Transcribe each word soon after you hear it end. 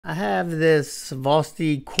I have this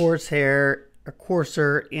Vosteed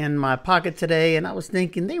courser in my pocket today, and I was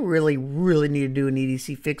thinking they really need to do an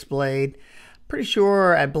EDC fixed blade. Pretty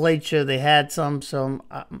sure at Blade Show they had some, so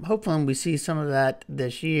hopefully we see some of that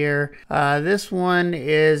this year. This one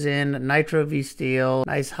is in Nitro V steel,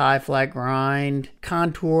 nice high flat grind,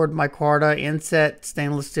 contoured micarta inset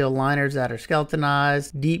stainless steel liners that are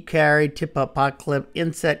skeletonized, deep carry, tip up pot clip,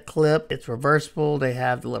 inset clip. It's reversible. They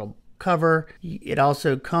have the little cover. It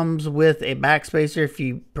also comes with a backspacer if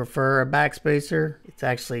you prefer a backspacer. It's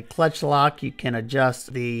actually clutch lock. You can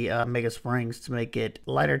adjust the mega springs to make it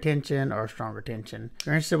lighter tension or stronger tension. If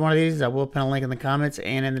you're interested in one of these, I will put a link in the comments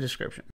and in the description.